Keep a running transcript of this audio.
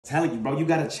Telling you, bro, you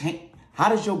gotta change. How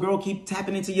does your girl keep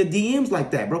tapping into your DMs like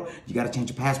that, bro? You gotta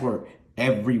change your password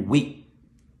every week.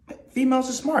 Females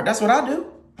are smart. That's what I do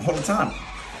all the time.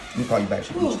 Let me call you back.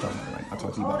 What you talking about, right? I'll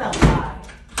talk to you about that.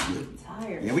 I'm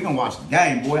tired. Yeah, we gonna watch the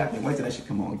game, boy. I can't wait till that shit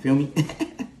come on. You feel me?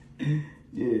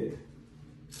 Yeah.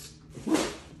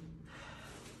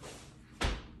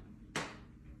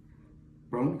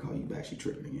 Bro, let me call you back. She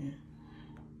tripping again.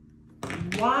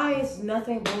 Why is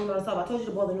nothing going on the top? I told you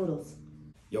to boil the noodles.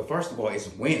 Yo, first of all,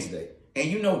 it's Wednesday. And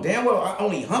you know damn well I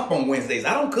only hump on Wednesdays.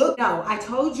 I don't cook. No, I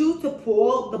told you to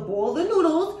boil the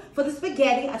noodles for the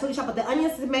spaghetti. I told you to chop up the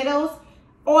onions, tomatoes,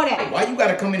 all that. Why you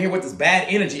gotta come in here with this bad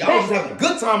energy? I was just having a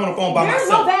good time on the phone by myself. There's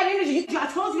no bad energy.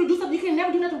 I told you to do something. You can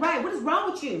never do nothing right. What is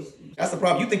wrong with you? That's the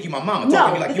problem. You think you my mama.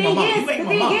 Talking to me like you my mama. You ain't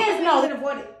my mama. The thing is, no, then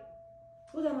avoid it.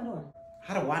 Who's at my door?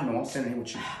 How do I know I'm sitting here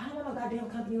with you? I don't want no goddamn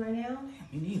company right now.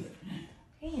 Me neither.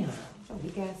 Damn, it's your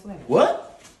weak ass sweater. What?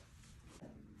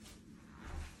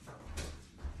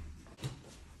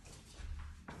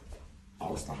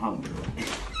 Oh, it's the hunger.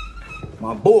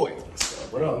 My boy.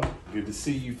 What up? Good to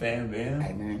see you, fam, man.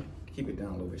 Hey, man, keep it down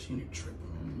a little bit. She ain't tripping,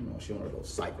 man. You know, she on her little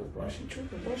cycle, bro. She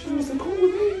tripping, bro. She wants to cool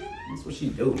with me. That's what she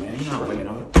do, man. You know how women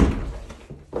are.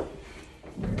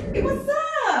 Hey, what's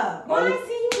up? Well, I ain't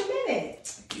seen you in a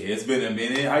minute. Yeah, it's been a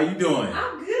minute. How you doing?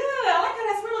 I'm good. I like how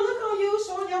that sort of look on you,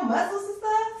 showing your muscles and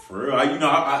stuff. For real?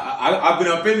 I've been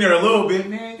up in there a little bit,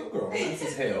 man. Your girl nice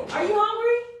as hell. Are you hungry?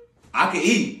 I can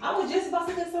eat. I was just about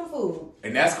to get some food.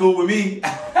 And that's cool with me. You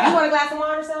want a glass of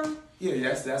wine or something?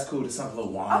 Yeah, that's cool. Just something a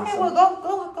little wine. Okay, well,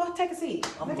 go take a seat.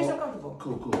 Make yourself comfortable.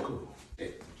 Cool. Yeah.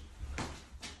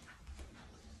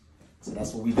 So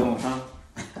that's what we doing, huh?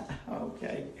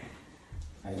 Okay.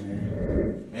 Hey,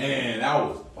 man. Man, that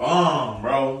was bomb,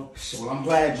 bro. Well, I'm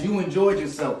glad you enjoyed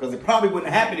yourself, because it probably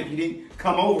wouldn't happen if you didn't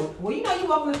come over. Well, you know you're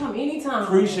welcome to come anytime.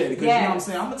 Appreciate it, because you know what I'm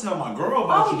saying? I'm going to tell my girl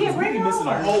about you, because we be missing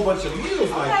a whole bunch of meals.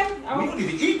 Okay. Like, we don't need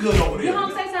to eat good over there. You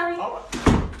home safe, sorry? All right.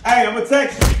 Hey, I'm going to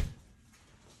text you.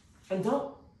 And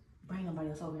don't bring nobody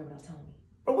else over here without telling me.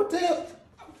 But what the hell?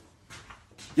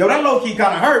 Yo, that low-key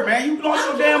kind of hurt, man. You lost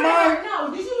your damn mind?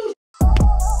 No, did you lose?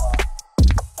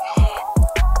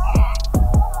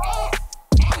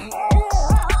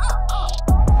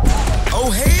 Oh,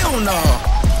 hell no.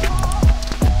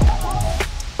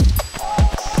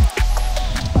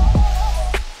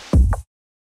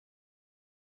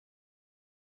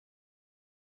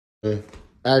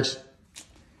 Action.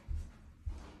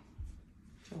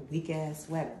 Your weak ass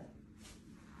sweater.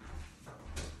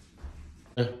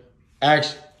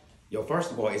 Action. Yo,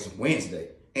 first of all, it's Wednesday.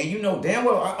 And you know damn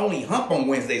well I only hump on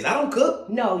Wednesdays. I don't cook.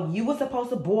 No, you were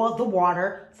supposed to boil the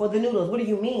water for the noodles. What do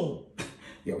you mean?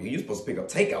 Yo, you supposed to pick up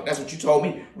takeout. That's what you told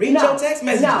me. Read your text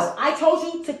messages. No, I told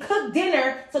you to cook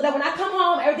dinner so that when I come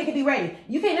home, everything can be ready.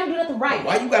 You can't never do nothing right.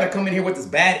 Why you gotta come in here with this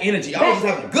bad energy? I was just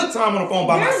having a good time on the phone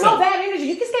by There's myself. no bad energy.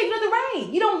 You can say nothing right.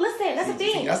 You don't listen. That's the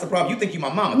thing. See, that's the problem. You think you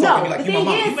my mama. No, Talking to me like you my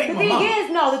mama. You ain't the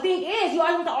my mama. thing is, you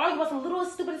always want to argue about some little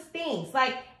stupidest things.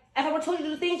 Like, if I would told you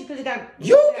to do things, you could have got...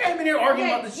 You came in here arguing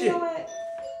about the shit. You know what?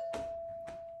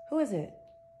 Who is it?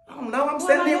 I don't know. I'm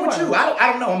standing here with you.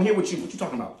 I don't know. I'm here with you. What you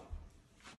talking about?